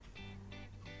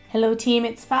Hello team,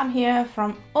 it's Fab here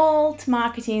from Alt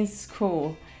Marketing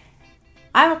School.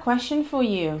 I have a question for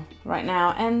you right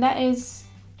now, and that is,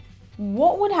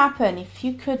 what would happen if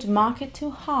you could market to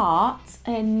hearts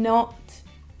and not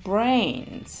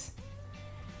brains?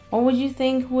 What would you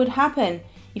think would happen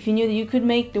if you knew that you could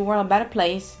make the world a better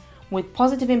place with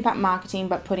positive impact marketing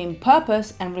but putting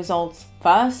purpose and results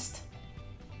first?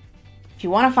 If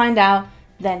you want to find out,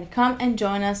 then come and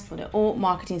join us for the Alt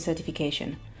Marketing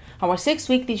Certification, our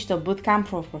 6-week digital bootcamp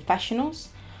for professionals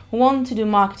who want to do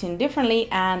marketing differently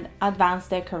and advance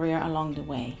their career along the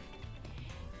way.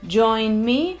 Join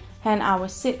me and our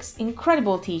 6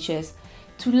 incredible teachers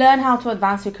to learn how to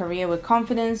advance your career with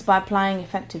confidence by applying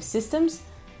effective systems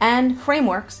and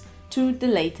frameworks to the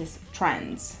latest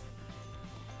trends.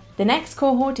 The next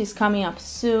cohort is coming up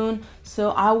soon,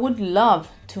 so I would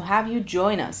love to have you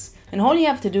join us. And all you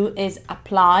have to do is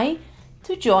apply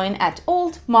to join at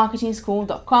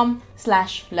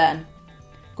altmarketingschool.com/learn.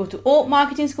 Go to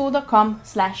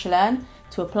altmarketingschool.com/learn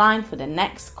to apply for the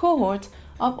next cohort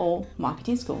of Alt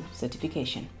Marketing School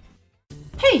certification.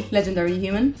 Hey, legendary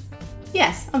human.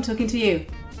 Yes, I'm talking to you.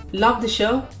 Love the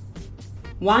show?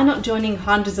 Why not joining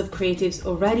hundreds of creatives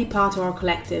already part of our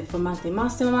collective for monthly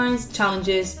masterminds,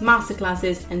 challenges,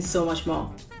 masterclasses, and so much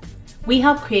more? We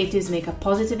help creatives make a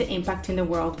positive impact in the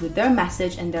world with their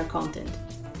message and their content.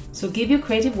 So give your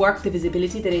creative work the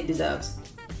visibility that it deserves.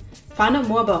 Find out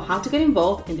more about how to get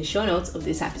involved in the show notes of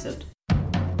this episode.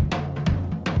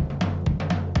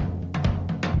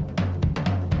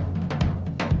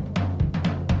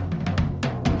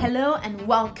 Hello and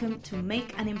welcome to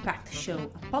Make an Impact Show,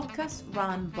 a podcast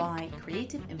run by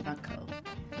Creative Impact Co.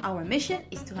 Our mission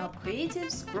is to help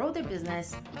creatives grow their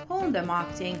business, hone their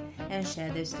marketing, and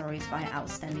share their stories via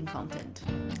outstanding content.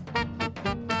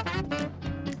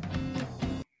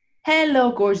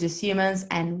 Hello, gorgeous humans,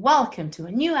 and welcome to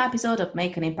a new episode of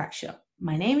Make an Impact Show.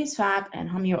 My name is Fab, and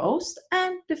I'm your host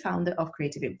and the founder of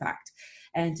Creative Impact.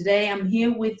 And today I'm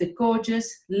here with the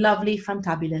gorgeous, lovely,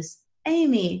 fantabulous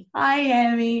Amy. Hi,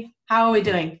 Amy. How are we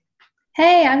doing?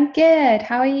 Hey, I'm good.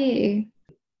 How are you?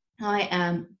 I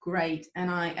am great,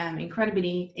 and I am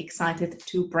incredibly excited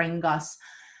to bring us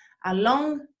a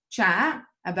long chat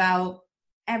about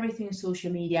everything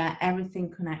social media, everything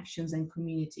connections and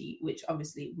community, which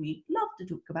obviously we love to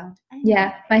talk about.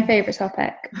 Yeah, my favorite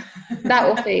topic. That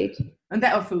or food. And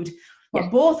that or food. Well, yeah.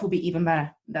 Both will be even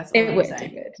better. That's all it I'm would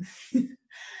saying. be good.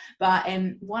 But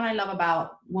what I love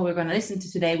about what we're going to listen to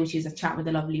today, which is a chat with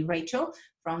the lovely Rachel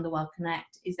from The Well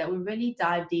Connect, is that we really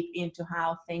dive deep into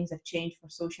how things have changed for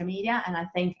social media. And I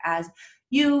think as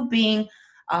you being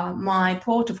my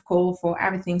port of call for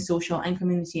everything social and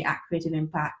community at Creative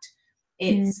Impact,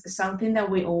 it's something that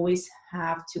we always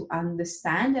have to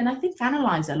understand and I think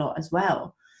analyze a lot as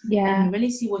well. Yeah. And really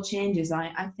see what changes.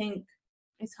 I think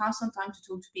it's hard sometimes to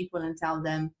talk to people and tell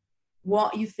them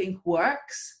what you think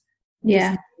works.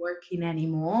 Yeah. Isn't working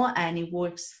anymore, and it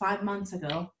works 5 months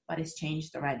ago, but it's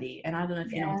changed already. And I don't know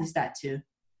if you noticed that too.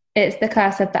 It's the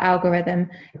curse of the algorithm.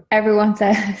 Everyone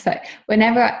says, it's like,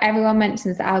 whenever everyone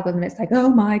mentions the algorithm, it's like, oh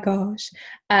my gosh.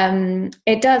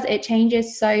 It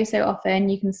changes so often.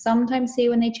 You can sometimes see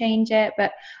when they change it,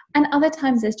 and other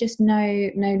times there's just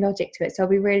no logic to it. So I'll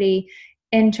be really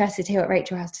interested to hear what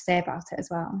Rachel has to say about it as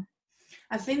well.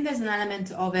 I think there's an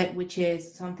element of it, which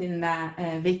is something that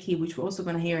Vicky, which we're also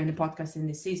going to hear in the podcast in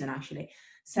this season actually,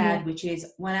 said, which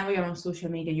is whenever you're on social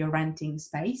media, you're renting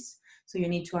space. So you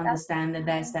need to understand that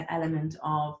there's that element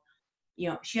of,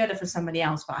 she had it for somebody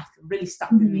else, but it really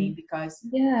stuck with me because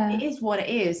it is what it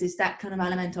is. It's that kind of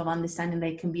element of understanding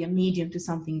that it can be a medium to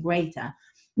something greater.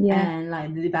 And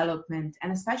like the development,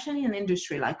 and especially in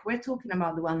industry, like we're talking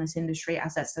about the wellness industry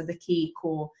as that's the key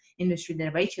core industry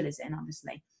that Rachel is in,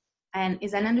 obviously. And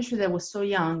it's an industry that was so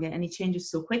young and it changes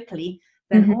so quickly,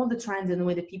 then all the trends and the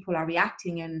way that people are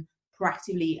reacting and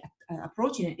proactively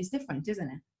approaching it is different, isn't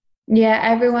it? Yeah,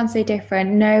 everyone's so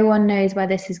different. No one knows where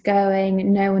this is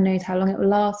going. No one knows how long it will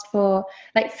last for.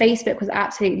 Like Facebook was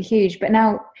absolutely huge, but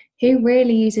now who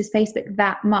really uses Facebook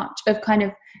that much of the kind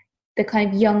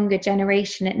of younger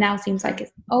generation? It now seems like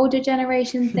it's an older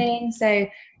generation thing. So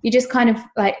you just kind of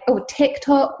like, oh,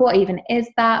 TikTok, what even is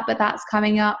that? But that's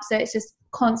coming up. So it's just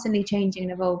constantly changing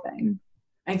and evolving.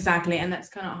 Exactly. And that's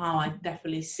kind of how I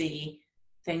definitely see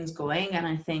things going. And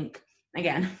I think,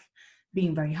 again,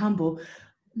 being very humble,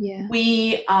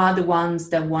 we are the ones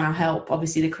that want to help,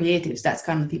 obviously the creatives. That's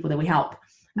kind of the people that we help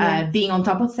being on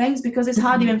top of things, because it's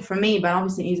hard even for me, but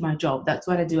obviously it is my job. That's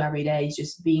what I do every day, is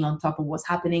just being on top of what's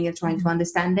happening and trying to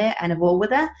understand it and evolve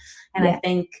with it. And I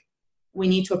think we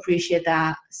need to appreciate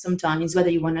that sometimes, whether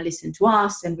you want to listen to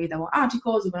us and read our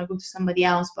articles, you want to go to somebody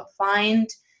else, but find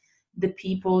the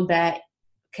people that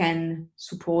can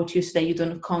support you so that you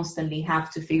don't constantly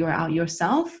have to figure it out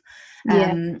yourself.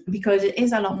 Because it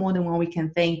is a lot more than what we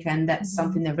can think, and that's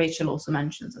something that Rachel also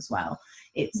mentions as well.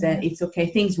 It's okay,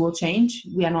 things will change.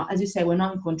 We are not, as you say, we're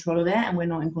not in control of that, and we're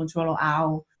not in control of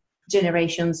how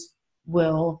generations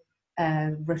will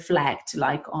reflect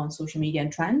like on social media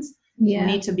and trends. We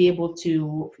need to be able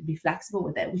to be flexible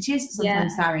with it, which is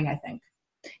sometimes tiring, I think.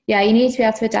 Yeah, you need to be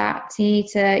able to adapt. You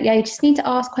just need to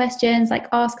ask questions, like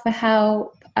ask for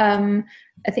help.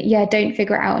 I think, don't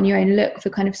figure it out on your own. Look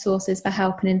for kind of sources for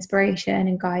help and inspiration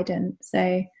and guidance.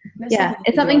 So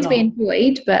it's something to be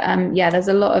enjoyed, but there's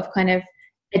a lot of kind of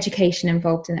education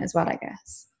involved in it as well, I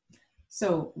guess.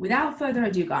 So without further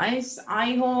ado, guys,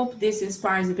 I hope this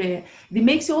inspires a bit. It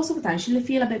makes you also potentially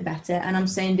feel a bit better. And I'm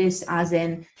saying this as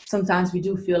in, sometimes we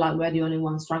do feel like we're the only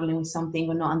one struggling with something.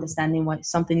 We're not understanding why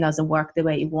something doesn't work the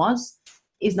way it was.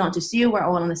 It's not just you. We're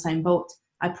all on the same boat.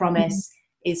 I promise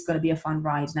it's going to be a fun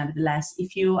ride. Nevertheless,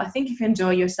 if you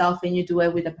enjoy yourself and you do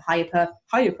it with a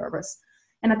higher purpose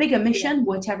and a bigger mission,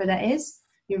 whatever that is,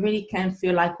 you really can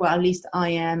feel like, well, at least I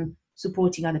am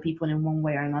supporting other people in one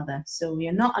way or another. So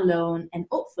you're not alone, and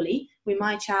hopefully we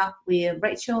might chat with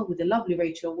the lovely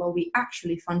Rachel, where we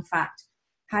actually, fun fact,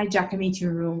 hijack a meeting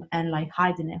room and like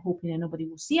hide in it, hoping that nobody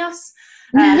will see us.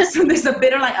 So there's a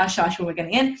bit of like hush when we're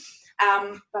getting in.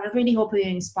 But I really hope it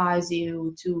inspires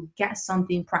you to get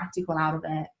something practical out of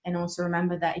it, and also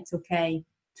remember that it's okay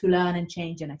to learn and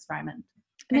change and experiment.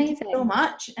 Amazing. Thank you so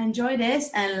much. Enjoy this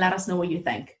and let us know what you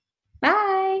think.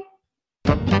 Bye.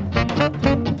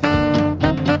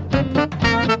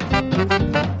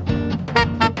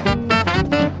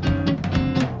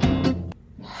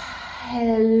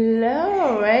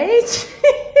 Hello, Rach.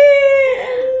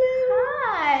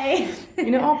 Hi.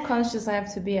 You know how conscious I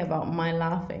have to be about my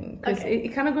laughing, because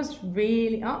it kind of goes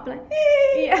really up, like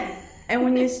And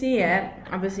when you see it,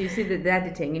 obviously you see the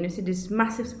editing, and you see this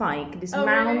massive spike, this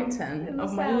mountain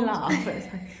of my laugh. It's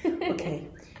like, okay,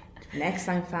 next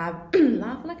time, Fab,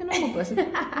 laugh like a normal person.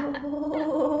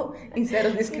 Instead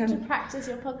of this kind of practice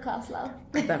your podcast laugh.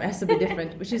 That has to be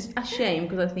different, which is a shame,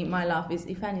 because I think my laugh is,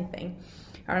 if anything.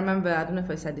 I remember, I don't know if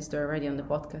I said this story already on the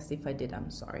podcast. If I did,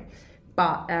 I'm sorry.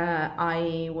 But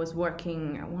I was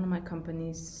working at one of my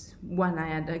companies when I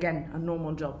had, again, a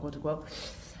normal job, quote unquote.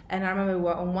 And I remember we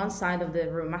were on one side of the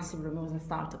room, massive room, it was a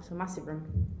startup, so massive room.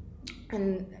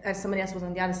 And somebody else was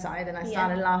on the other side, and I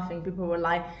started laughing. People were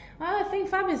like, oh, I think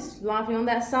Fab is laughing on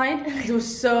that side. Because it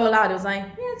was so loud. It was like,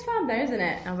 yeah, it's Fab there, isn't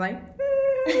it? I was like,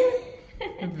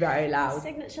 very loud.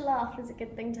 Signature laugh is a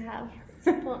good thing to have. It's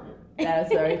important.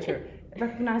 That's very true.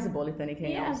 Recognizable, if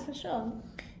anything else. Yeah, for sure.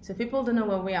 So people don't know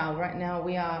where we are right now.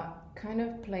 We are kind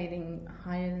of playing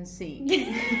hide and seek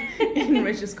in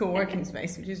Rachel's co-working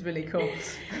space, which is really cool.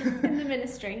 In the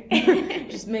ministry.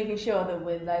 Just making sure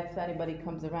that if anybody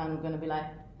comes around, we're going to be like,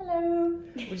 hello.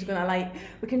 We're just going to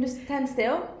we can just stand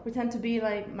still, pretend to be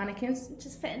like mannequins.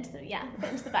 Just fit into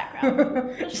the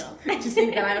background, for sure. Just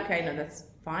think that okay, no, that's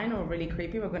fine, or really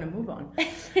creepy, we're going to move on.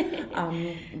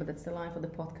 But that's the line for the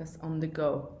podcast On The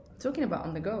Go. Talking about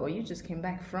on the go, you just came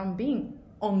back from being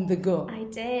on the go. I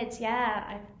did, yeah.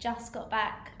 I've just got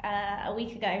back a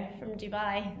week ago from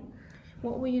Dubai.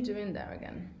 What were you doing there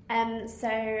again? So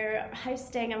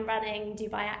hosting and running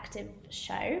Dubai Active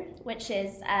Show, which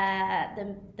is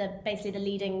basically the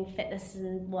leading fitness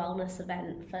and wellness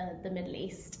event for the Middle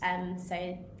East. I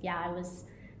was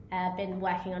been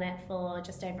working on it for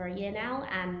just over a year now,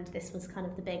 and this was kind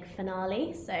of the big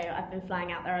finale. So I've been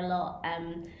flying out there a lot.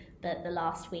 But the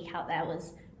last week out there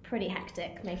was pretty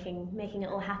hectic, making it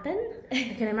all happen.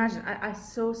 I can imagine. I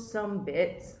saw some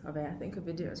bits of it. I think a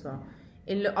video as well.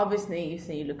 Obviously, you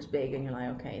see it looks big, and you're like,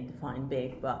 okay, define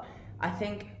big. But I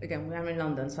think, again, we are in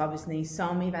London, so obviously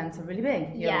some events are really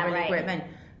big. Really great event.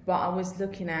 But I was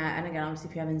looking at, and again, obviously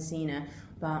if you haven't seen it,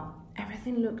 but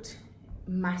everything looked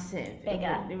massive.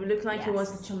 Bigger. It looked like it was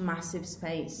such a massive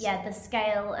space. Yeah, the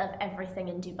scale of everything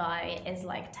in Dubai is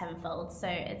like tenfold. So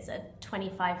it's a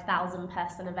 25,000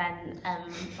 person event,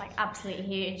 absolutely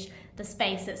huge. The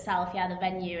space itself, the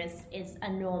venue is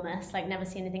enormous. Like never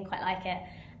seen anything quite like it.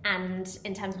 And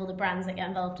in terms of all the brands that get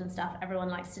involved and stuff, everyone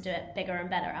likes to do it bigger and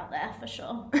better out there, for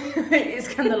sure. It's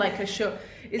kind of like a show.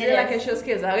 Is it like a show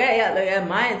skills? Okay,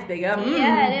 mine's bigger.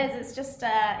 Yeah, it is. It's just,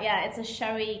 it's a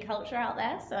showy culture out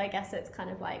there. So I guess it's kind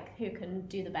of like who can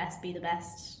do the best, be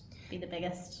the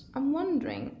biggest. I'm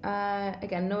wondering,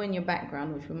 again, knowing your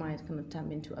background, which we might kind of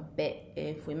tap into a bit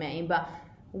if we may, but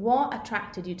what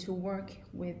attracted you to work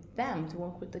with them, to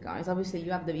work with the guys? Obviously,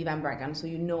 you have the event background, so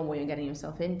you know what you're getting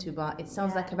yourself into, but it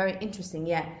sounds like a very interesting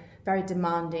yet very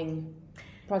demanding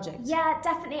project? Yeah,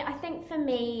 definitely. I think for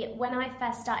me, when I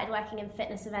first started working in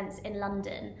fitness events in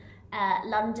London,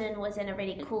 London was in a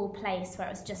really cool place where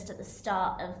it was just at the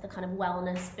start of the kind of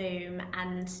wellness boom,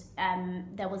 and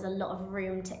there was a lot of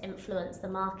room to influence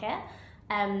the market.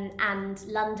 And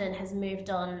London has moved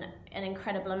on an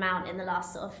incredible amount in the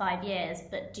last sort of 5 years,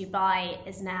 but Dubai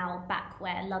is now back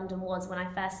where London was when I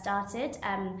first started.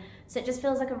 So it just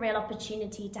feels like a real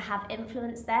opportunity to have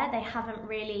influence there. They haven't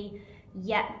really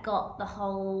yet got the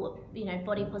whole,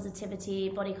 body positivity,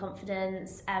 body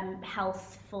confidence,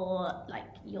 health for like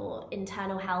your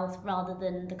internal health rather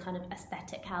than the kind of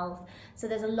aesthetic health. So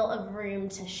there's a lot of room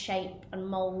to shape and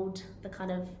mold the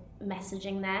kind of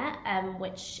messaging there,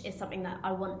 which is something that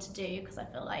I want to do because I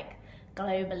feel like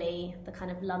globally the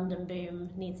kind of London boom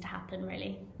needs to happen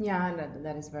really. Yeah,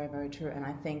 that is very, very true. And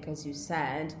I think, as you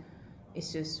said,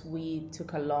 it's just we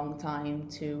took a long time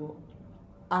to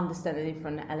understand the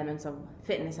different elements of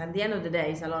fitness. At the end of the day,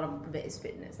 a lot of it is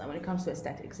fitness. Now, when it comes to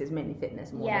aesthetics, it's mainly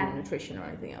fitness more than nutrition or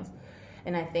anything else.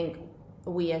 And I think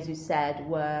we, as you said,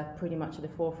 were pretty much at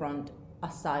the forefront,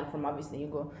 aside from obviously you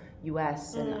go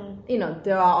US and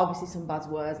there are obviously some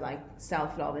buzzwords like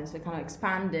self-love, and so it kind of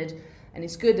expanded, and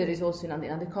it's good that it's also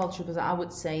in the culture, because I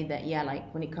would say that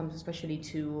like when it comes especially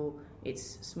to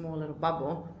its small little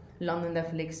bubble, London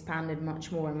definitely expanded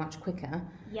much more and much quicker.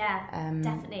 Yeah,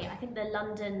 definitely. I think the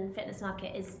London fitness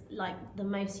market is like the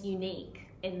most unique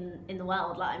in the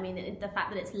world. Like, I mean, the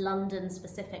fact that it's London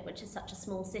specific, which is such a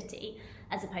small city,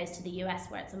 as opposed to the US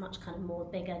where it's a much kind of more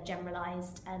bigger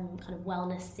generalized kind of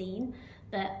wellness scene.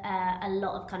 But a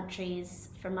lot of countries,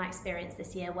 from my experience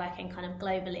this year working kind of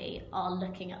globally, are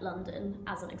looking at London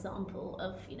as an example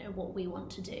of what we want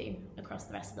to do across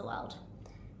the rest of the world.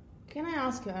 Can I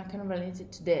ask you, kind of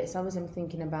related to this, I was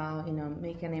thinking about,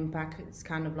 making an impact. It's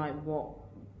kind of like what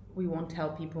we want to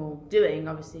help people doing,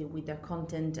 obviously, with their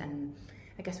content and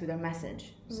I guess with their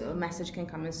message. So a message can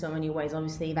come in so many ways.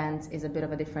 Obviously, events is a bit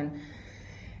of a different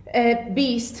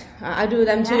beast. I do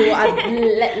them too.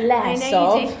 Less,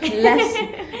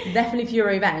 definitely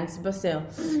fewer events, but still.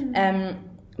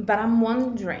 But I'm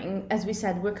wondering, as we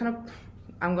said, we're kind of,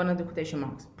 I'm going to do quotation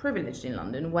marks, privileged in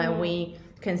London, where we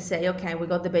can say, okay, we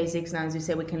got the basics now. As you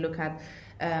say, we can look at,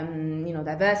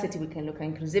 diversity, we can look at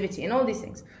inclusivity and all these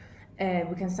things.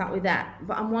 We can start with that.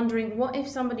 But I'm wondering, what if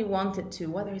somebody wanted to,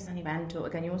 whether it's an event or,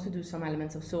 again, you also do some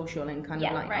elements of social and kind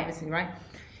of obviously, right?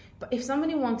 But if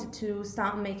somebody wanted to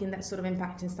start making that sort of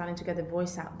impact and starting to get a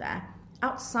voice out there,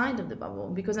 outside of the bubble,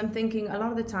 because I'm thinking a lot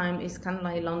of the time it's kind of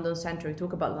like London-centric.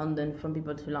 Talk about London, from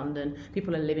people to London,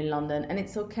 people that live in London, and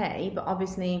it's okay, but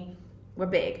obviously we're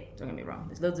big, don't get me wrong,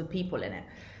 there's loads of people in it.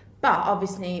 But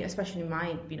obviously, especially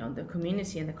my, the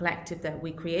community and the collective that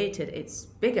we created, it's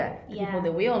bigger. The people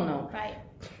that we all know. Right.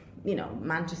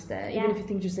 Manchester, even if you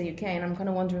think just the UK, and I'm kind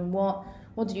of wondering what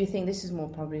do you think? This is more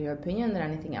probably your opinion than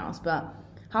anything else, but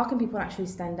how can people actually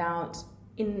stand out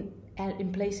in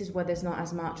places where there's not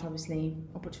as much, obviously,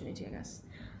 opportunity, I guess?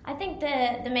 I think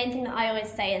the main thing that I always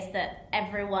say is that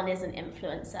everyone is an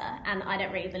influencer, and I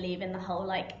don't really believe in the whole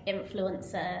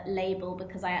influencer label,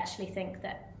 because I actually think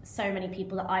that so many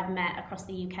people that I've met across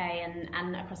the UK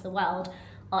and across the world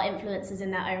are influencers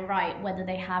in their own right, whether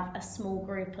they have a small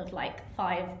group of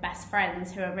 5 best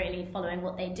friends who are really following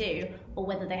what they do, or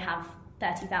whether they have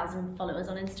 30,000 followers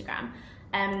on Instagram.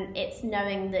 It's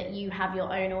knowing that you have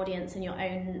your own audience and your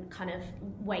own kind of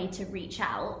way to reach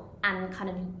out, and kind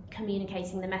of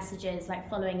communicating the messages,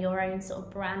 following your own sort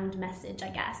of brand message, I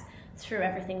guess, through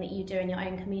everything that you do in your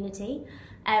own community.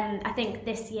 I think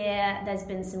this year there's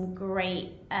been some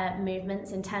great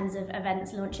movements in terms of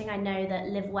events launching. I know that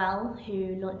Live Well,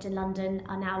 who launched in London,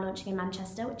 are now launching in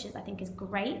Manchester, which I think is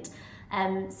great.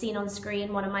 Seen on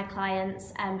Screen, one of my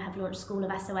clients, have launched School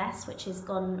of SOS, which has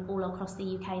gone all across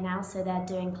the UK now. So they're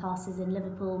doing classes in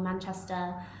Liverpool,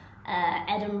 Manchester,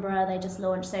 Edinburgh. They just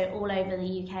launched, so all over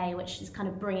the UK, which is kind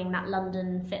of bringing that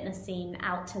London fitness scene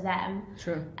out to them.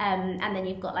 True. And then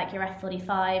you've got your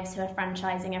F45s who are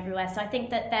franchising everywhere. So I think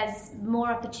that there's more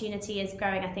opportunity is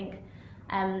growing. I think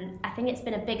it's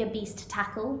been a bigger beast to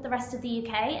tackle the rest of the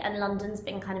UK, and London's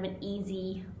been kind of an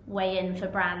easy way in for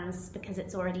brands because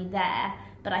it's already there.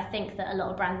 But I think that a lot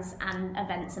of brands and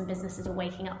events and businesses are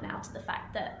waking up now to the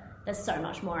fact that there's so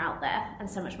much more out there and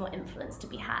so much more influence to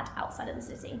be had outside of the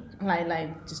city.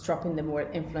 Like just dropping the word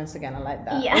influence again. I like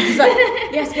that. Yeah.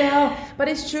 Yes, girl. But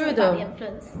it's true though. The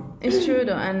influence. It's true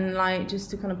though, and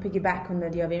just to kind of piggyback on the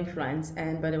idea of influence.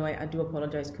 And by the way, I do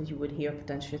apologize because you would hear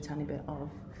potentially a tiny bit of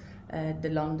the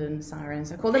London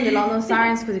sirens. I call them the London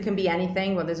sirens because it can be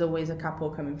anything, but there's always a couple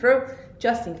coming through,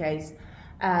 just in case.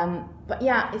 But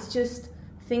yeah, it's just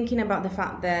thinking about the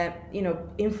fact that, you know,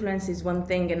 influence is one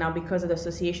thing, and now because of the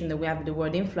association that we have with the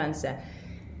word influencer,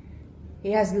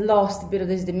 he has lost a bit of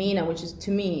this demeanor, which is,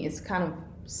 to me, is kind of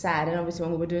sad. And obviously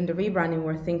when we were doing the rebranding, we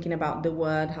were thinking about the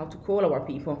word, how to call our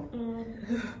people.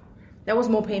 That was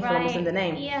more painful almost than the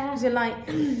name. Yeah. Because you're like,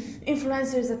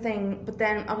 influencer is a thing, but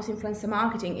then obviously influencer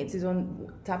marketing, it's its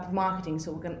own type of marketing,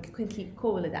 so we can keep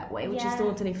calling it that way, which is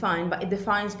totally fine, but it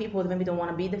defines people that maybe don't want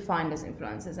to be defined as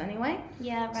influencers anyway.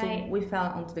 Yeah, right. So we fell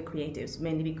onto the creatives,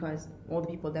 mainly because all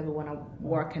the people that we want to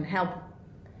work and help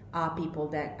are people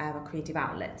that have a creative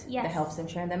outlet that helps them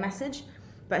share their message.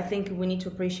 But I think we need to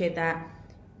appreciate that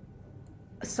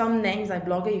some names like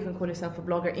blogger, you can call yourself a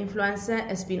blogger, influencer,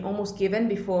 has been almost given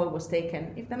before it was taken,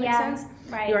 if that makes sense.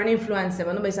 Right. You're an influencer,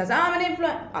 but nobody says, I'm an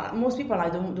influencer. Most people are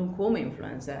like, don't call me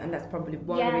influencer, and that's probably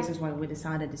one of the reasons why we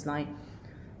decided is like,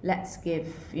 let's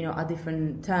give, you know, a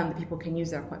different term that people can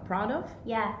use that are quite proud of.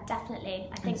 Yeah, definitely.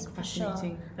 I think for sure.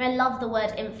 fascinating. I mean, I love the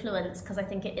word influence because I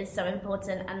think it is so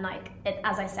important, and like it,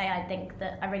 as I say, I think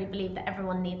that I really believe that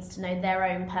everyone needs to know their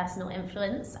own personal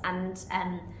influence and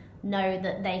know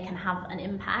that they can have an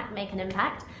impact, make an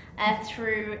impact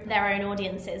through their own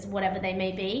audiences, whatever they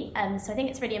may be. So I think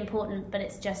it's really important, but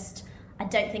it's just, I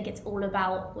don't think it's all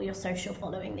about your social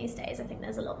following these days. I think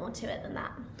there's a lot more to it than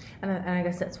that. And I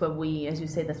guess that's where we, as you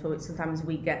say, that's where sometimes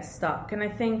we get stuck. And I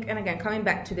think, and again, coming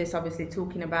back to this, obviously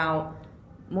talking about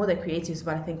more the creatives,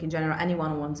 but I think in general,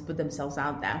 anyone who wants to put themselves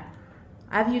out there.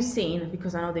 Have you seen,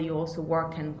 because I know that you also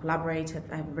work and collaborate, have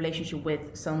a relationship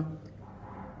with some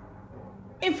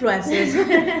influencers.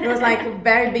 It was like a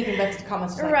very big inverted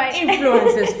commas, like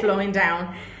influencers flowing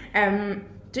down.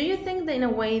 Do you think that in a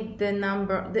way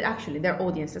actually their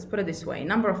audience, let's put it this way,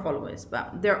 number of followers,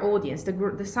 but their audience,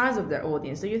 the size of their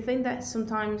audience, do you think that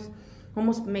sometimes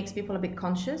almost makes people a bit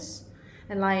conscious?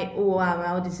 And like, oh, my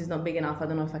audience is not big enough, I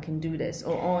don't know if I can do this.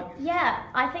 Or Yeah,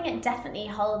 I think it definitely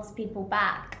holds people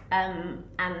back. And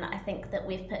I think that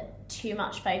we've put too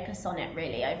much focus on it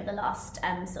really over the last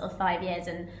sort of 5 years.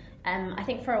 And I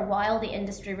think for a while the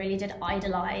industry really did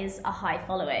idolize a high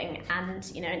following, and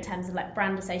you know, in terms of like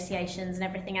brand associations and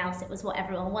everything else, it was what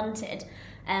everyone wanted.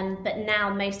 But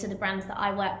now most of the brands that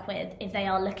I work with, if they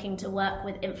are looking to work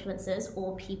with influencers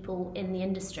or people in the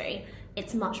industry,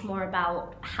 it's much more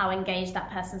about how engaged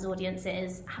that person's audience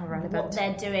is, what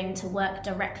they're doing to work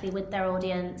directly with their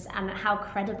audience, and how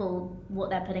credible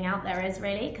what they're putting out there is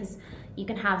really. Because you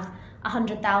can have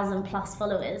 100,000 plus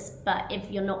followers, but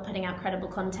if you're not putting out credible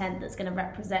content that's going to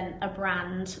represent a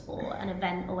brand or an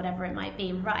event or whatever it might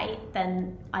be, right,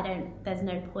 then there's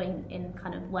no point in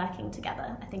kind of working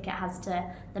together. I think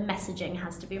the messaging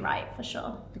has to be right for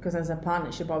sure. Because as a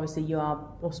partnership, obviously you are,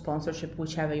 or sponsorship,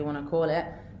 whichever you want to call it,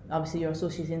 obviously you're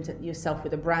associating yourself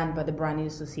with the brand, but the brand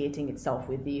is associating itself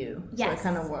with you. Yes. So it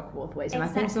kind of works both ways. And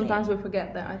exactly. I think sometimes we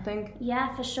forget that, I think.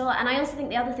 Yeah, for sure. And I also think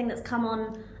the other thing that's come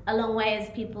on a long way is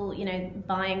people, you know,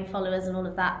 buying followers and all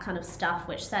of that kind of stuff,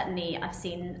 which certainly I've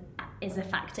seen is a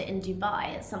factor in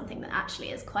Dubai. It's something that actually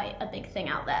is quite a big thing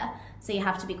out there. So you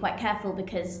have to be quite careful,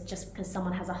 because just because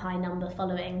someone has a high number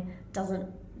following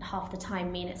doesn't half the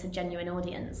time mean it's a genuine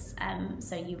audience.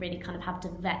 So you really kind of have to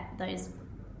vet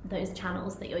those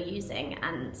channels that you're using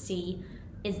and see,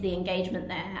 is the engagement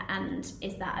there, and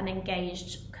is that an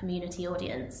engaged community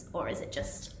audience, or is it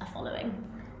just a following?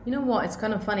 You know what, it's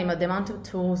kind of funny, but the amount of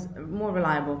tools, more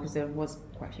reliable, because there was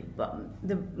quite a few, but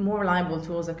the more reliable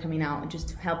tools are coming out just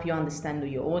to help you understand who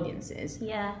your audience is.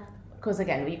 Yeah. Because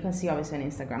again, you can see obviously on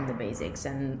Instagram the basics,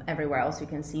 and everywhere else you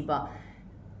can see, but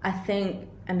I think,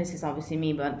 and this is obviously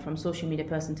me, but from social media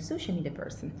person to social media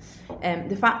person,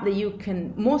 the fact that you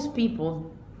can, most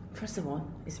people, first of all,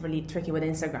 it's really tricky with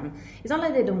Instagram. It's not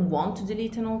like they don't want to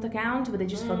delete an old account, but they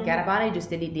just forget about it, just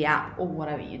delete the app or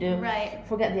whatever you do. Right.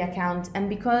 Forget the account. And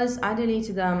because I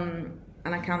deleted an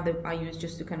account that I used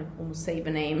just to kind of almost save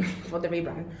a name for the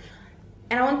rebrand,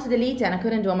 and I wanted to delete it and I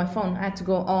couldn't do it on my phone. I had to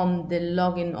go on the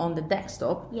login on the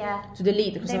desktop to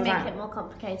delete it. They make it more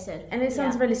complicated. And it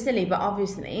sounds really silly, but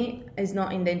obviously it's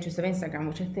not in the interest of Instagram,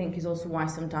 which I think is also why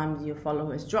sometimes your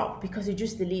followers drop, because you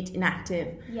just delete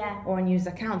inactive or unused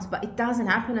accounts. But it doesn't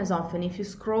happen as often if you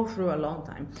scroll through a long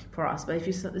time for us. But if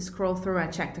you scroll through, I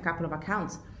checked a couple of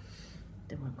accounts,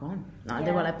 they were gone.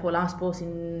 They were like, last post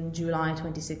in July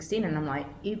 2016, and I'm like,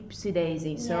 oopsie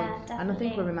daisy. So I don't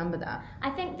think we remember that.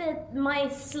 I think that my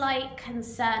slight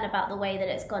concern about the way that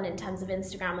it's gone in terms of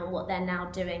Instagram and what they're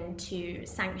now doing to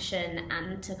sanction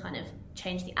and to kind of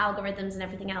change the algorithms and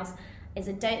everything else is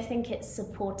I don't think it's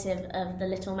supportive of the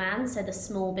little man, so the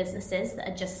small businesses that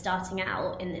are just starting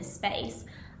out in this space.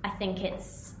 I think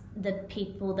it's the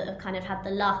people that have kind of had the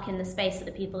luck in the space, that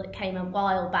the people that came a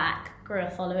while back grew a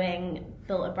following,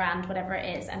 built a brand, whatever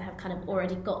it is, and have kind of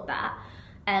already got that.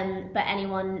 But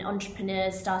anyone,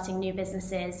 entrepreneurs starting new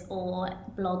businesses or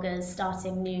bloggers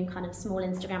starting new kind of small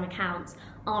Instagram accounts,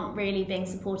 aren't really being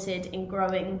supported in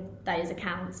growing those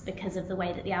accounts because of the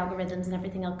way that the algorithms and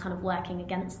everything are kind of working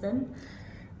against them.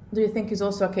 Do you think it's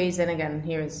also a case, and again,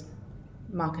 here is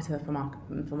marketer for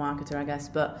marketer, I guess,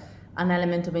 but an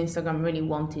element of Instagram really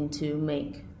wanting to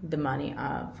make the money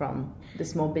from the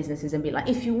small businesses and be like,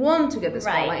 if you want to get the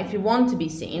spotlight, if you want to be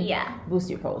seen, boost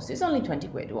your posts. It's only 20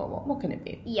 quid. What can it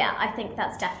be? Yeah, I think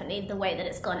that's definitely the way that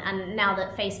it's gone. And now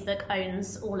that Facebook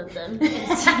owns all of them,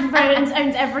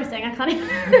 owns everything. I can't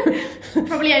even,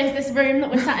 probably owns this room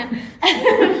that we're sat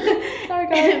in. Sorry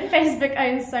guys. Facebook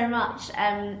owns so much.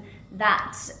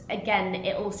 That, again,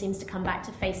 it all seems to come back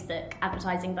to Facebook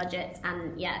advertising budgets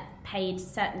and, paid,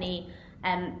 certainly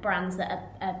brands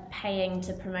that are paying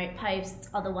to promote posts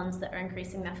are the ones that are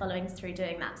increasing their followings through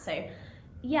doing that. So,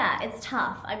 it's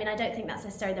tough. I mean, I don't think that's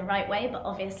necessarily the right way, but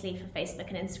obviously for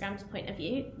Facebook and Instagram's point of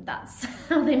view, that's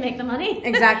how they make the money.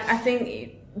 Exactly. I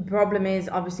think the problem is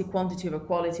obviously quantity over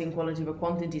quality, and quality over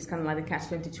quantity is kind of like the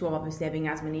catch-22 of obviously having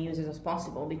as many users as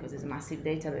possible because there's a massive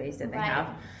database that they have.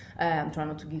 I'm trying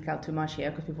not to geek out too much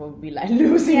here because people will be like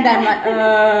losing them,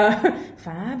 like,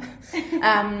 fab.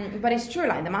 But it's true,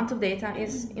 like the amount of data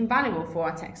is invaluable for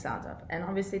a tech startup, and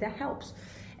obviously that helps.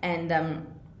 And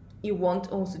you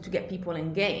want also to get people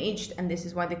engaged, and this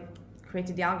is why they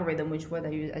created the algorithm, which,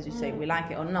 whether you, as you say, we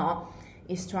like it or not,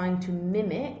 is trying to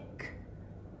mimic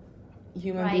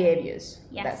human behaviors.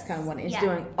 That's kind of what it's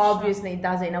doing. Obviously, it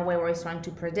does it in a way where it's trying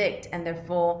to predict, and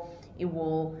therefore it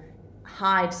will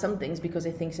hide some things because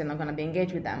it thinks you're not going to be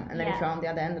engaged with them. And then if you're on the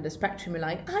other end of the spectrum, you're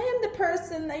like, I am the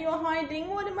person that you're hiding.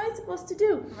 What am I supposed to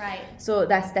do? Right. So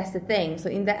that's the thing. So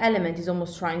in the element, is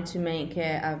almost trying to make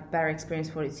a better experience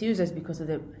for its users because of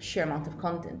the sheer amount of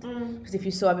content. Because if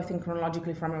you saw everything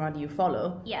chronologically from everybody you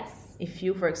follow, if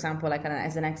you, for example, like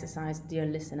as an exercise, dear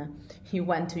listener, you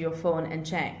went to your phone and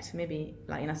checked, maybe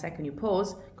like in a second you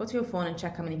pause, go to your phone and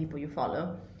check how many people you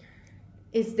follow,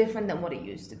 it's different than what it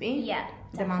used to be. Yeah,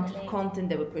 definitely. The amount of content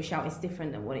that we push out is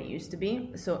different than what it used to be.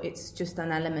 So it's just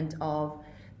an element of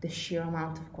the sheer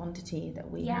amount of quantity that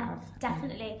we have.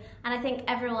 Definitely. And I think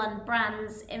everyone,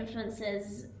 brands,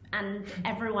 influencers, and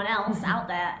everyone else out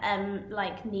there,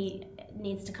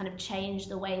 needs to kind of change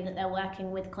the way that they're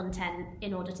working with content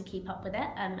in order to keep up with it.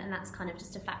 And that's kind of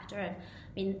just a factor of,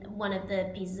 one of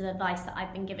the pieces of advice that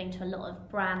I've been giving to a lot of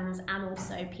brands and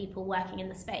also people working in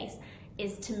the space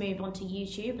is to move on to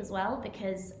YouTube as well,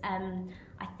 because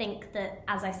I think that,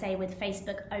 as I say, with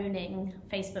Facebook owning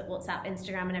Facebook, WhatsApp,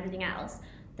 Instagram and everything else,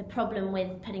 the problem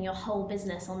with putting your whole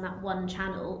business on that one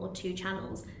channel or two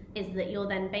channels is that you're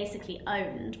then basically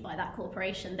owned by that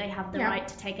corporation. They have the right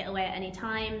to take it away at any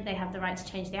time. They have the right to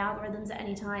change the algorithms at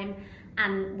any time.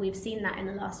 And we've seen that in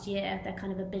the last year, their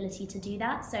kind of ability to do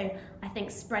that. So I think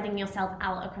spreading yourself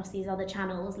out across these other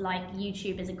channels, like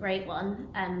YouTube is a great one,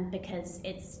 because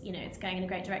it's going in a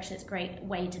great direction. It's a great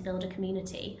way to build a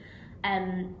community.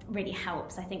 Really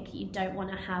helps. I think you don't want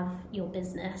to have your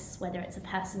business, whether it's a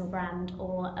personal brand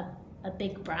or a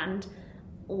big brand,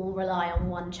 all rely on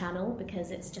one channel,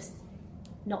 because it's just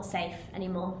not safe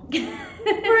anymore.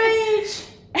 Preach!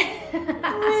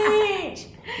 Preach!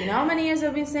 You know how many years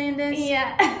I've been saying this?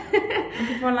 Yeah. And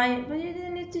people are like, but you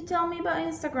didn't need to tell me about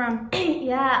Instagram.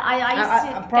 I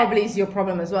used to probably it's your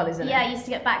problem as well, isn't it? Yeah, I used to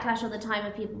get backlash all the time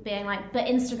of people being like, but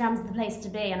Instagram's the place to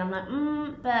be. And I'm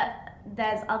like, but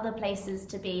there's other places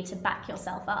to be to back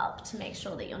yourself up, to make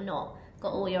sure that you're not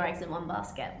got all your eggs in one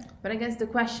basket. But I guess the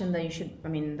question that you should,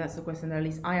 that's the question that at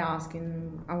least I ask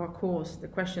in our course, the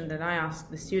question that I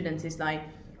ask the students is like,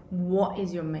 what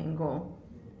is your main goal?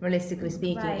 Realistically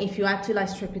speaking, if you had to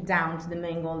strip it down to the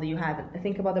main goal that you have,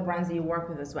 think about the brands that you work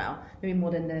with as well. Maybe more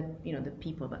than the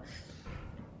people, but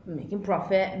making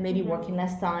profit, maybe working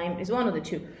less time is one of the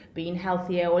two. Being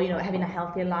healthier, or having a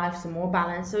healthier life, some more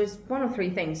balance. So it's one of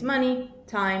three things: money,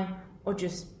 time, or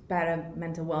just better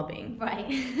mental well-being. Right.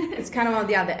 It's kind of one or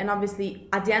the other. And obviously,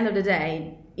 at the end of the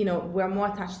day, we're more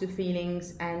attached to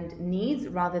feelings and needs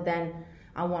rather than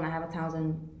I want to have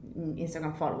 1,000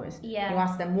 Instagram followers. You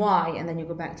ask them why, and then you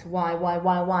go back to why, you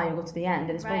go to the end,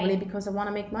 and it's probably because I want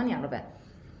to make money out of it.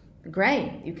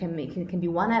 Great, it can be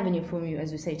one avenue for you,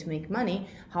 as you say, to make money.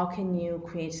 How can you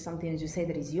create something, as you say,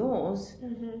 that is yours,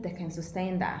 that can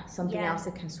sustain that, something else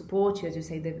that can support you, as you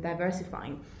say,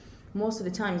 diversifying. Most of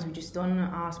the times we just don't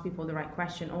ask people the right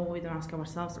question, or we don't ask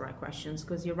ourselves the right questions,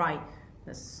 because you're right,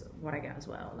 that's what I get as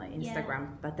well, like Instagram.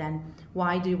 But then,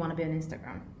 why do you want to be on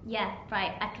Instagram? Yeah,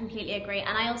 right. I completely agree.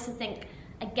 And I also think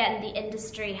again, the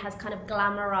industry has kind of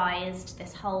glamorized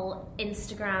this whole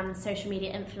Instagram, social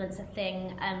media influencer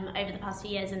thing over the past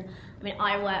few years. And I mean,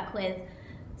 I work with,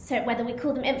 so whether we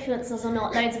call them influencers or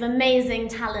not, loads of amazing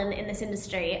talent in this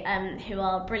industry who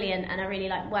are brilliant and are really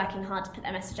like working hard to put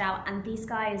their message out. And these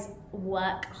guys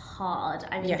work hard.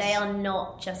 I mean, Yes. they are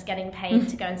not just getting paid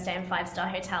to go and stay in 5-star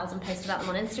hotels and post about them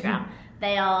on Instagram.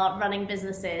 They are running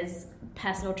businesses,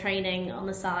 personal training on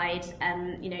the side,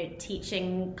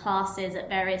 teaching classes at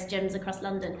various gyms across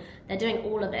London. They're doing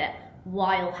all of it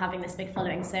while having this big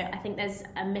following. So I think there's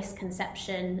a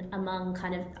misconception among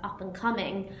kind of up and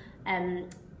coming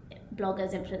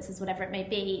bloggers, influencers, whatever it may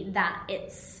be, that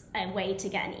it's a way to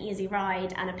get an easy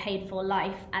ride and a paid for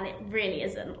life, and it really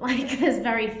isn't. Like, there's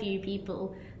very few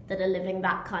people that are living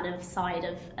that kind of side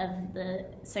of the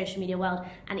social media world,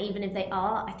 and even if they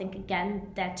are, I think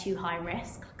again they're too high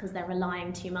risk because they're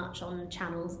relying too much on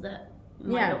channels that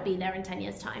might not be there in 10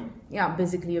 years time. Yeah,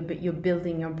 basically you're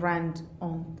building your brand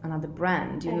on another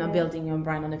brand. You're not building your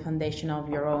brand on the foundation of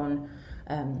your own,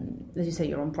 as you say,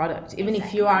 your own product. Even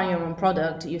if you are your own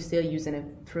product, you're still using it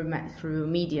through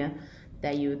media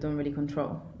that you don't really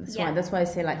control. That's why I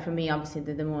say, like, for me, obviously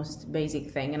the most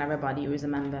basic thing, and everybody who is a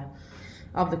member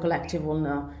of the collective will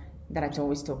know that I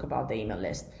always talk about the email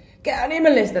list. Get an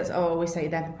email list. That's I always say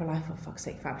that. People are like, for fuck's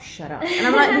sake, Fab, shut up. And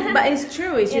I'm like, but it's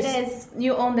true. It's just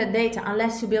you own that data.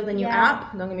 Unless you build a new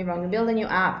app, don't get me wrong, you build a new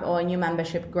app or a new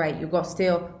membership, great, you got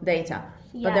still data.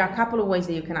 But there are a couple of ways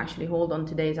that you can actually hold on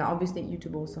to data. Obviously,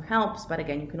 YouTube also helps, but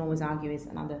again, you can always argue it's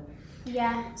another.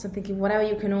 Yeah. So thinking whatever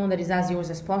you can own that is as yours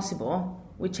as possible,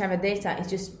 whichever data, is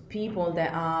just people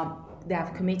that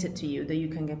have committed to you that you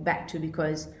can get back to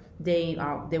because they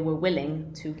were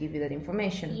willing to give you that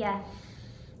information. Yeah,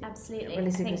 absolutely.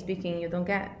 Realistically speaking, you don't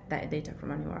get that data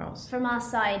from anywhere else. From our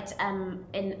side,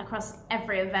 across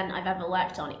every event I've ever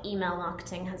worked on, email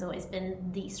marketing has always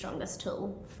been the strongest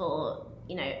tool for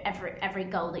every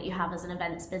goal that you have as an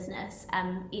events business.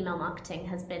 Email marketing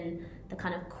has been the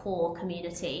kind of core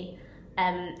community,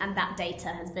 and that data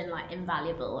has been like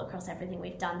invaluable across everything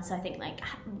we've done. So I think like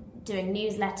doing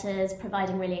newsletters,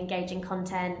 providing really engaging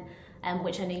content,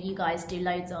 which I know you guys do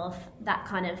loads of, that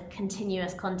kind of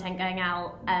continuous content going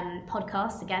out.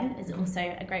 Podcasts, again, is also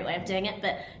a great way of doing it,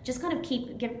 but just kind of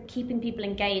keeping people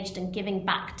engaged and giving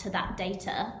back to that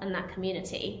data and that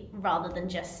community rather than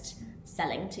just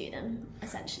selling to them,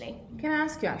 essentially. Can I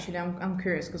ask you, actually, I'm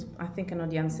curious because I think I know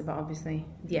the answer, but obviously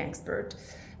the expert.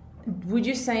 Would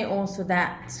you say also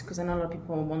that, because I know a lot of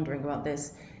people are wondering about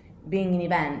this, being in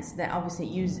events, that obviously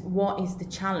what is the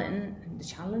channel,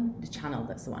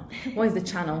 that's the one. What is the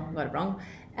channel, got it wrong,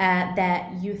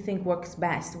 that you think works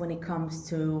best when it comes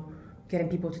to getting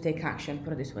people to take action,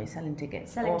 put it this way, selling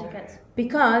tickets? Tickets.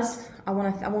 Because I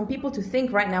want people to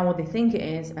think right now what they think it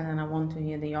is, and then I want to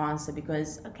hear your answer,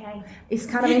 because it's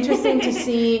kind of interesting to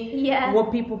see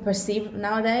what people perceive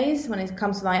nowadays when it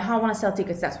comes to like, how I want to sell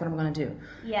tickets, that's what I'm going to do.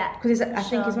 Yeah. Because I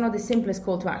think it's one of the simplest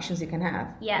call to actions you can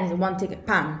have. Yeah. It's one ticket,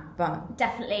 bam, but...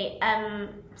 Definitely.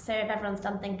 So if everyone's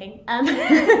done thinking,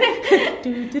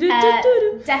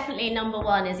 definitely number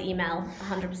one is email,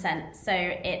 100%. So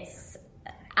it's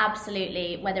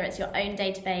absolutely, whether it's your own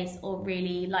database or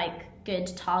really like good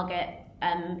target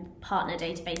partner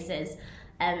databases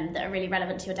that are really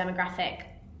relevant to your demographic,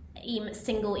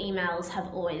 single emails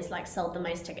have always like sold the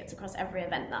most tickets across every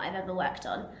event that I've ever worked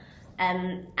on.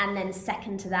 And then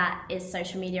second to that is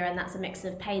social media, and that's a mix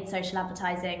of paid social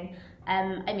advertising.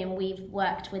 I mean, we've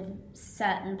worked with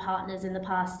certain partners in the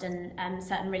past and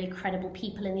certain really credible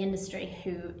people in the industry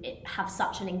who have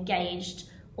such an engaged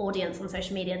audience on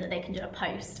social media that they can do a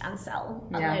post and sell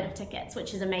a load of tickets,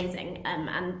 which is amazing.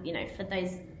 And for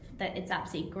those, that it's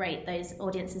absolutely great, those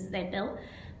audiences that they've built.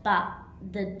 But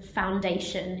the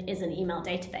foundation is an email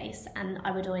database, and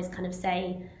I would always kind of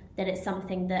say that it's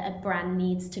something that a brand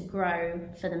needs to grow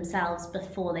for themselves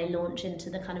before they launch into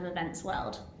the kind of events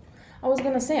world. I was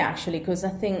going to say, actually, because I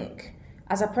think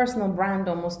as a personal brand,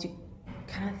 almost you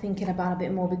kind of thinking about a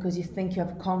bit more because you think you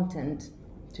have content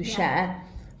to share.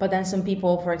 But then some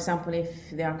people, for example,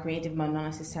 if they are creative but not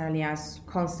necessarily as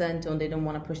constant, or they don't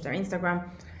want to push their Instagram,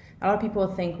 a lot of people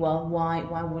think, well, why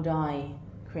would I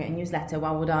create a newsletter?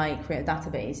 Why would I create a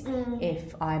database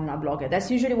if I'm not a blogger? That's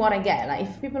usually what I get. Like,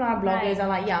 if people are bloggers, I'm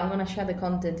like, I'm going to share the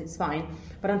content, it's fine.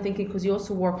 But I'm thinking, because you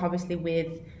also work obviously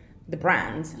with the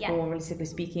brands Yeah. who, realistically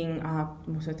speaking,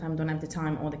 most of the time don't have the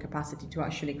time or the capacity to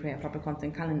actually create a proper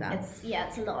content calendar. It's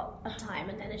a lot of time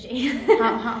and energy.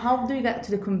 How do you get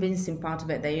to the convincing part of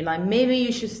it that you're like, maybe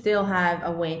you should still have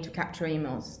a way to capture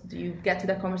emails? Do you get to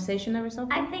that conversation every so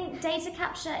often? I think data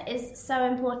capture is so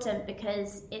important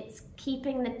because it's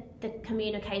keeping the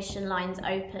communication lines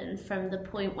open from the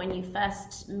point when you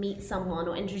first meet someone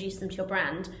or introduce them to your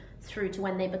brand through to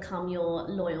when they become your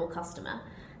loyal customer.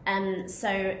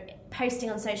 So posting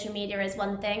on social media is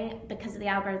one thing. Because of the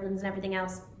algorithms and everything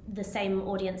else, the same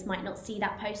audience might not see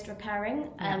that post recurring,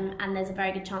 and there's a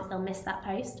very good chance they'll miss that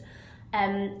post.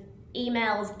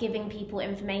 Emails, giving people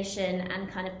information and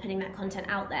kind of putting that content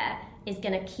out there is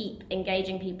going to keep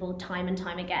engaging people time and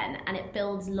time again, and it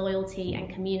builds loyalty and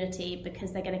community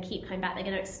because they're going to keep coming back. They're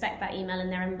going to expect that email in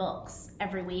their inbox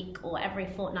every week or every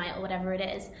fortnight or whatever it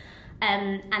is.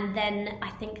 And then I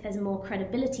think there's more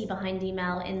credibility behind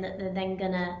email in that they're then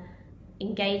going to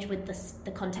engage with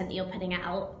the content that you're putting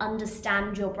out,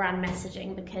 understand your brand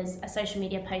messaging, because a social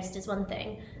media post is one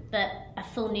thing, but a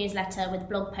full newsletter with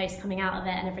blog posts coming out of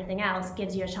it and everything else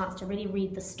gives you a chance to really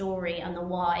read the story and the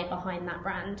why behind that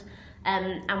brand.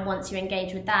 And once you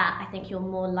engage with that, I think you're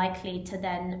more likely to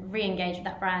then re-engage with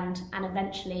that brand and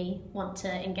eventually want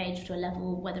to engage to a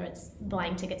level, whether it's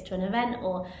buying tickets to an event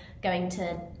or going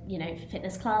to,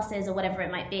 fitness classes or whatever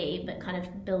it might be, but kind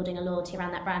of building a loyalty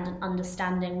around that brand and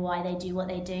understanding why they do what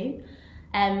they do.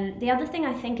 The other thing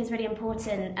I think is really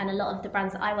important, and a lot of the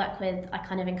brands that I work with, I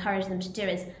kind of encourage them to do,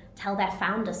 is tell their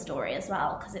founder story as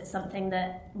well, because it's something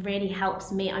that really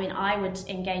helps me. I mean, I would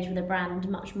engage with a brand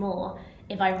much more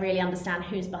if I really understand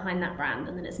who's behind that brand,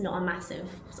 and that it's not a massive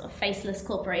sort of faceless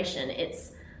corporation.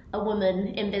 It's a woman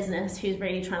in business who's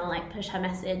really trying to push her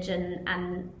message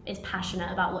and is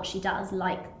passionate about what she does,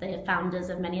 like the founders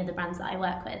of many of the brands that I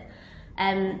work with.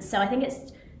 So I think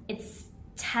it's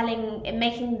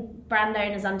making brand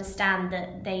owners understand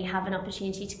that they have an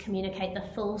opportunity to communicate the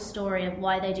full story of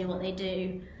why they do what they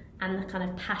do and the kind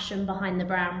of passion behind the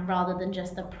brand rather than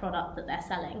just the product that they're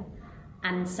selling.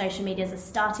 And social media is a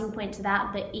starting point to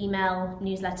that, but email,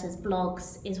 newsletters,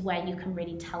 blogs is where you can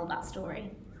really tell that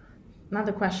story.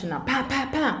 Another question now.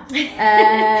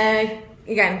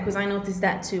 Again, because I noticed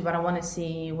that too, but I want to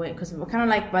see, because we're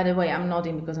kind of by the way, I'm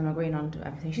nodding because I'm agreeing on to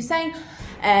everything she's saying,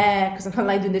 because I'm kind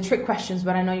of doing the trick questions,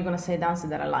 but I know you're going to say the answer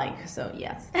that I like, so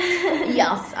yes.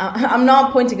 Yes, I'm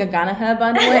not pointing a gun at her,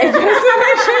 by the way, just to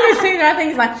make sure you're saying the right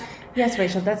things, yes,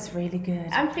 Rachel, that's really good.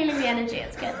 I'm feeling the energy,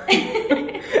 it's good.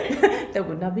 That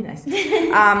would not be nice.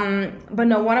 But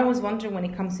no, what I was wondering when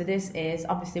it comes to this is,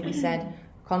 obviously we said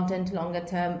content, longer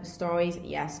term stories,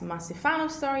 yes, massive fan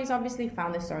of stories, obviously,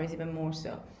 founder stories even more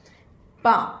so.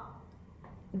 But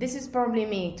this is probably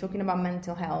me talking about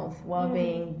mental health,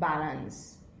 well-being,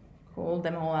 balance, call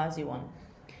them all as you want.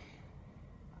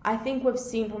 I think we've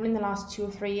seen probably in the last 2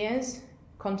 or 3 years,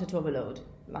 content overload,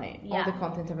 all the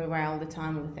content everywhere, all the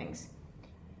time, all the things.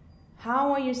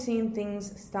 How are you seeing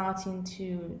things starting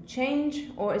to change,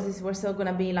 or is this we're still going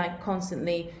to be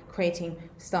constantly creating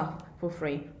stuff for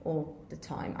free all the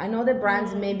time? I know that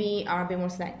brands maybe are a bit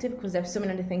more selective because there's so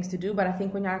many other things to do, but I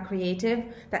think when you're creative,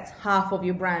 that's half of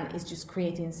your brand is just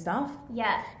creating stuff.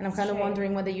 Yeah. And I'm kind of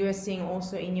wondering whether you are seeing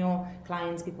also in your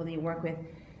clients, people that you work with,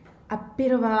 a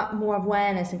bit of a more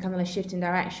awareness and kind of shift in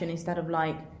direction instead of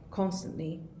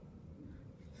constantly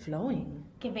flowing.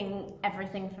 Giving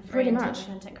everything for free Pretty in much. terms of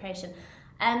content creation.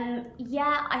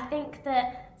 I think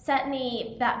that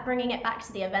certainly that bringing it back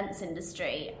to the events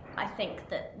industry, I think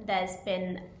that there's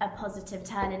been a positive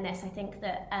turn in this. I think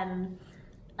that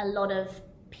a lot of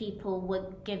people were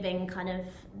giving kind of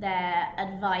their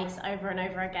advice over and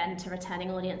over again to returning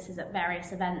audiences at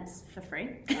various events for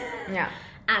free. Yeah.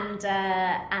 and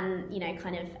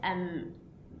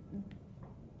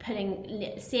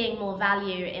seeing more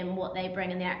value in what they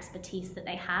bring and the expertise that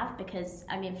they have, because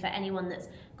for anyone that's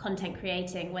content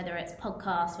creating, whether it's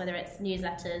podcasts, whether it's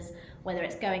newsletters, whether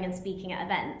it's going and speaking at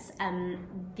events,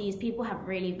 these people have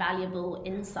really valuable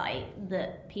insight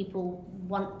that people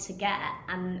want to get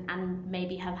and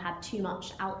maybe have had too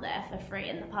much out there for free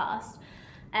in the past.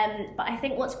 But I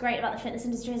think what's great about the fitness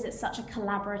industry is it's such a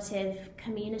collaborative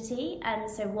community, and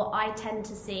so what I tend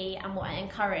to see and what I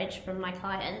encourage from my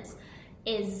clients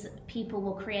is people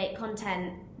will create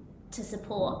content to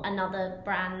support another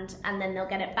brand and then they'll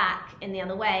get it back in the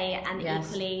other way, and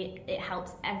equally it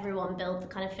helps everyone build the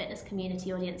kind of fitness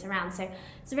community audience around. So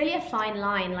it's really a fine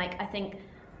line. I think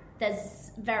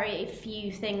there's very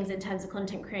few things in terms of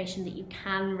content creation that you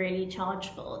can really charge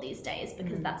for these days,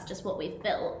 because that's just what we've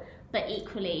built. But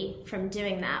equally, from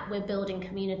doing that, we're building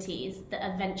communities that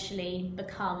eventually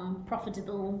become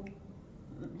profitable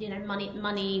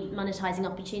monetizing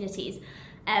opportunities.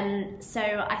 So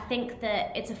I think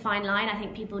that it's a fine line. I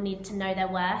think people need to know their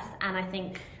worth, and I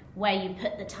think where you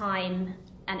put the time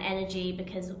and energy,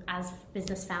 because as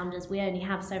business founders we only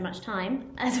have so much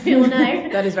time, as we all know.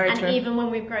 That is very true. And even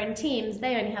when we've grown teams,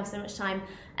 they only have so much time.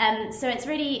 So it's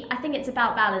really, I think it's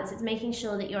about balance. It's making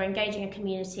sure that you're engaging a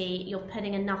community, you're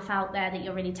putting enough out there that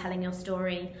you're really telling your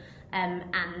story, and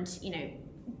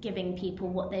giving people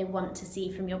what they want to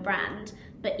see from your brand,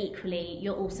 but equally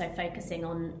you're also focusing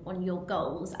on your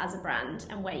goals as a brand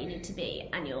and where you need to be,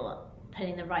 and you're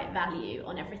putting the right value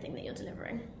on everything that you're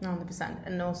delivering. 100%.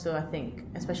 And also I think,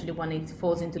 especially when it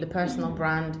falls into the personal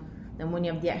brand, then when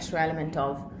you have the extra element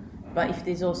of, but if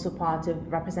there's also part of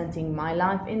representing my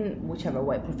life in whichever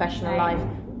way, professional Right. life.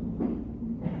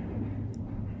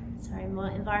 Sorry, more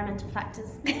environmental factors.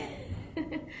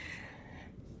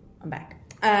 I'm back.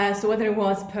 So whether it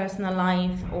was personal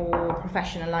life or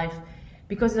professional life,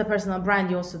 because it's a personal brand,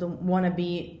 you also don't want to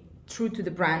be true to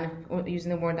the brand, or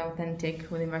using the word authentic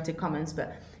with inverted commas,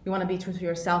 but you want to be true to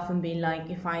yourself and be like,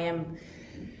 if I am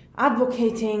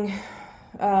advocating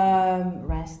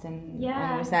rest and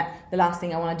that, the last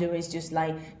thing I want to do is just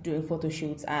like doing photo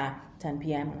shoots at 10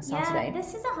 p.m. on a Saturday. Yeah,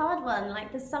 this is a hard one.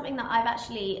 Like, this is something that I've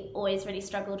actually always really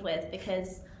struggled with,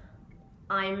 because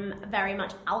I'm very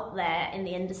much out there in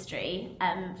the industry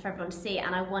for everyone to see,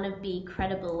 and I want to be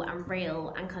credible and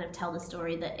real and kind of tell the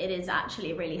story that it is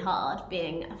actually really hard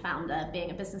being a founder,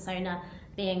 being a business owner,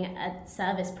 being a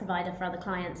service provider for other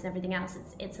clients and everything else.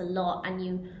 It's a lot,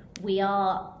 and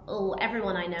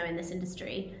everyone I know in this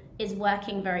industry is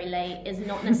working very late, is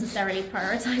not necessarily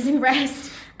prioritizing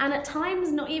rest, and at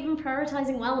times not even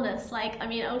prioritizing wellness.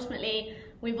 Ultimately,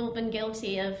 we've all been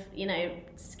guilty of,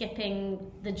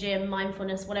 skipping the gym,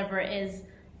 mindfulness, whatever it is,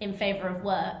 in favor of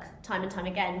work time and time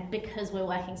again, because we're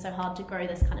working so hard to grow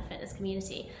this kind of fitness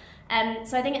community.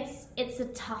 So I think it's a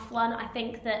tough one. I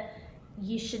think that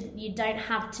you don't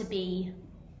have to be,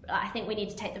 I think we need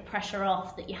to take the pressure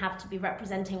off that you have to be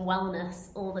representing wellness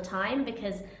all the time,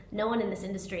 because no one in this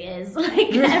industry is.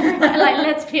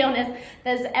 Let's be honest,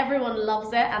 everyone loves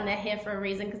it and they're here for a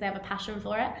reason, because they have a passion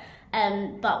for it.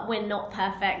 But we're not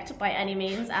perfect by any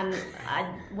means, and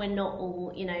we're not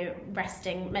all,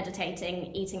 resting,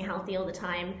 meditating, eating healthy all the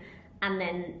time, and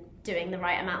then doing the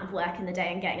right amount of work in the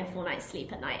day and getting a full night's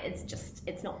sleep at night.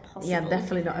 It's not possible. Yeah,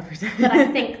 definitely not every day. But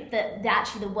I think that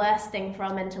actually the worst thing for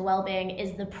our mental well-being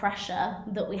is the pressure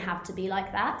that we have to be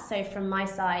like that. So from my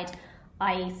side,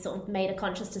 I sort of made a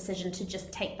conscious decision to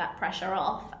just take that pressure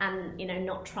off and,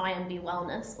 not try and be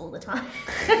wellness all the time.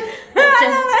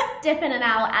 Just dip in and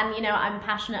out, and, I'm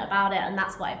passionate about it, and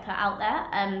that's what I put out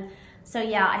there. So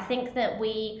yeah, I think that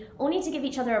we all need to give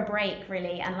each other a break,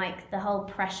 really, and the whole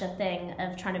pressure thing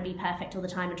of trying to be perfect all the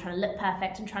time and trying to look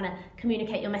perfect and trying to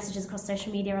communicate your messages across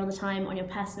social media all the time, on your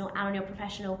personal and on your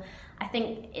professional. I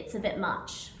think it's a bit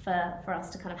much for us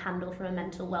to kind of handle from a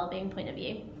mental well-being point of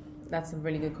view. That's a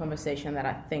really good conversation that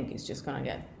I think is just going to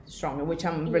get stronger, which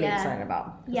I'm really excited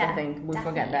about. Because I think we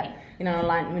forget that in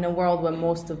a world where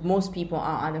most people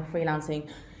are either freelancing,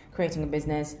 creating a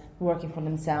business, working for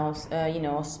themselves,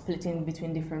 splitting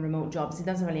between different remote jobs. It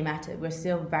doesn't really matter. We're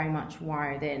still very much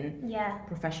wired in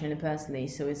professionally, personally.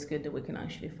 So it's good that we can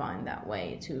actually find that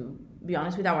way to be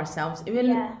honest with ourselves.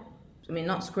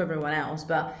 Not screw everyone else,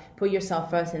 but put yourself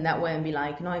first in that way and be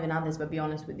like, not even others, but be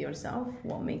honest with yourself.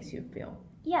 What makes you feel?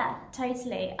 Yeah,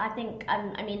 totally. I think,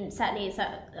 certainly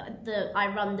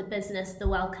I run the business, the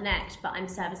Well Connect, but I'm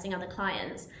servicing other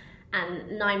clients.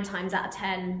 And 9 times out of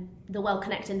 10, the Well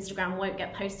Connect Instagram won't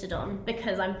get posted on,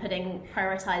 because I'm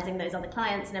prioritizing those other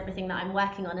clients and everything that I'm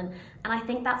working on. And I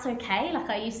think that's okay.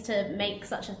 I used to make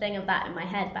such a thing of that in my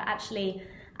head, but actually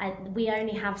we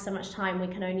only have so much time. We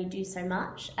can only do so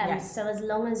much. So as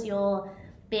long as you're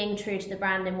being true to the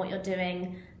brand in what you're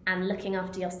doing and looking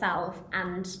after yourself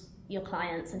and your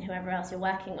clients and whoever else you're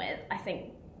working with, I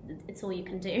think it's all you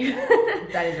can do.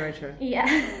 That is very true. Yeah.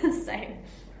 So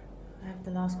I have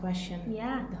the last question.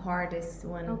 Yeah. The hardest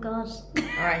one. Oh gosh.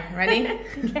 All right, ready?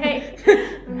 Okay,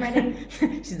 I'm ready.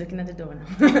 She's looking at the door now.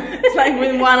 It's like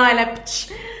with one eye,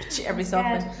 every so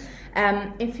often.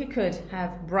 If you could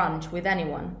have brunch with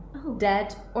anyone,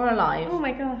 dead or alive, oh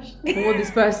my gosh, who would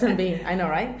this person be? I know,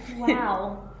 right?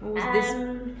 Wow. Who would this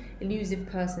elusive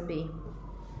person be?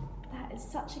 That is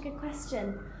such a good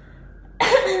question.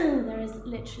 There is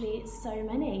literally so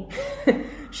many.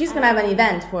 She's going to have an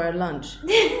event for her lunch.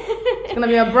 It's going to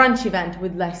be a brunch event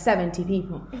with 70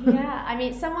 people.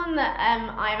 Yeah, someone that I'm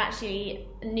actually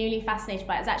newly fascinated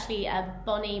by is actually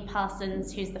Bonnie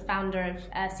Parsons, who's the founder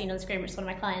of Scene on Screen, which is one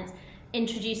of my clients,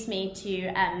 introduced me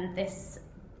to this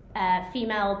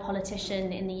female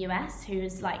politician in the US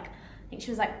who's like, I think she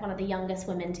was like one of the youngest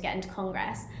women to get into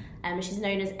Congress. She's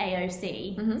known as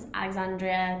AOC, it's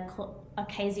Alexandria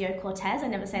Ocasio-Cortez, I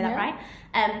never say that right.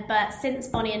 But since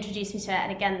Bonnie introduced me to it,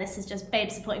 and again, this is just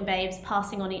babes supporting babes,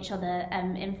 passing on each other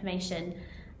information,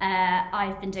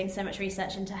 I've been doing so much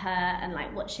research into her and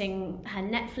like watching her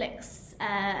Netflix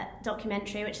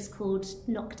documentary, which is called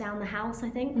Knock Down the House, I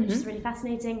think, which is really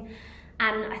fascinating.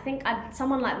 And I think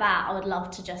someone like that I would love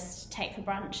to just take for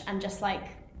brunch and just like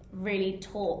really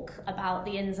talk about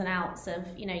the ins and outs of,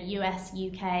 you know, US,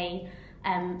 UK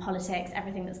politics,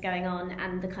 everything that's going on,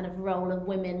 and the kind of role of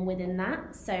women within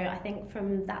that. So I think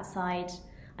from that side,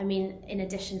 I mean, in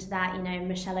addition to that, you know,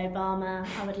 Michelle Obama,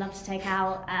 I would love to take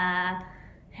out.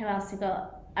 Who else we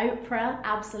got? Oprah,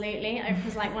 absolutely.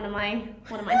 Oprah's like one of my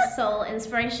soul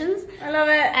inspirations. I love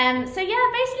it. So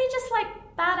yeah, basically just like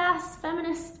badass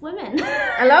feminist women.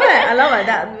 I love it.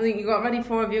 That you got ready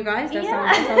for you guys. That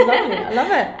sounds lovely. I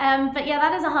love it. But yeah,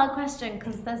 that is a hard question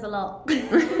because there's a lot.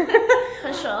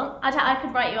 For sure. I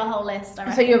could write you a whole list. I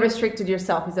reckon. So you're restricted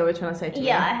yourself, is that what you're trying to say to me?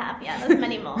 Yeah, I have. Yeah, there's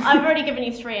many more. I've already given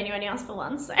you 3 and you only asked for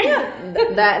 1, so.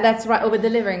 That's right. Over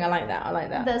delivering. I like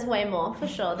that. There's way more for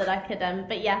sure that I could,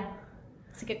 but yeah.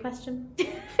 It's a good question.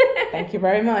 Thank you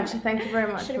very much. Thank you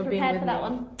very much for being with me. Should have prepared for that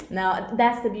one. Now,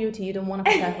 that's the beauty. You don't want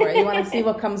to prepare for it. You want to see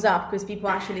what comes up because people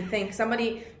actually think.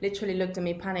 Somebody literally looked at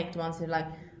me, panicked once. They're like,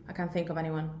 I can't think of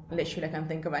anyone. Literally, I can't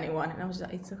think of anyone. And I was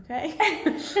like, it's okay.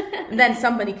 And then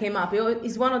somebody came up.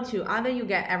 It's one or two. Either you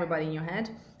get everybody in your head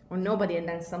or nobody, and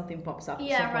then something pops up.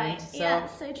 Yeah, right. So yeah,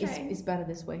 so true. It's better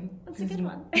this way. That's a good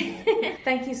one.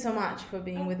 Thank you so much for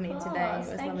being with me today.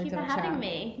 It was lovely to have a chat. Thank you for having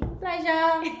me.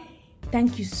 Pleasure.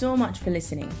 Thank you so much for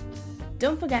listening.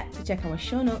 Don't forget to check our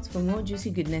show notes for more juicy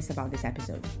goodness about this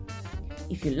episode.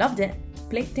 If you loved it,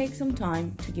 please take some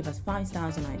time to give us 5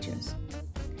 stars on iTunes.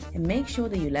 And make sure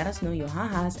that you let us know your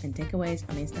ha-has and takeaways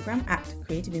on Instagram at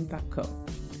Creative Impact Co.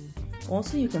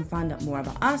 Also, you can find out more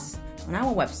about us on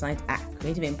our website at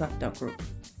creativeimpact.group.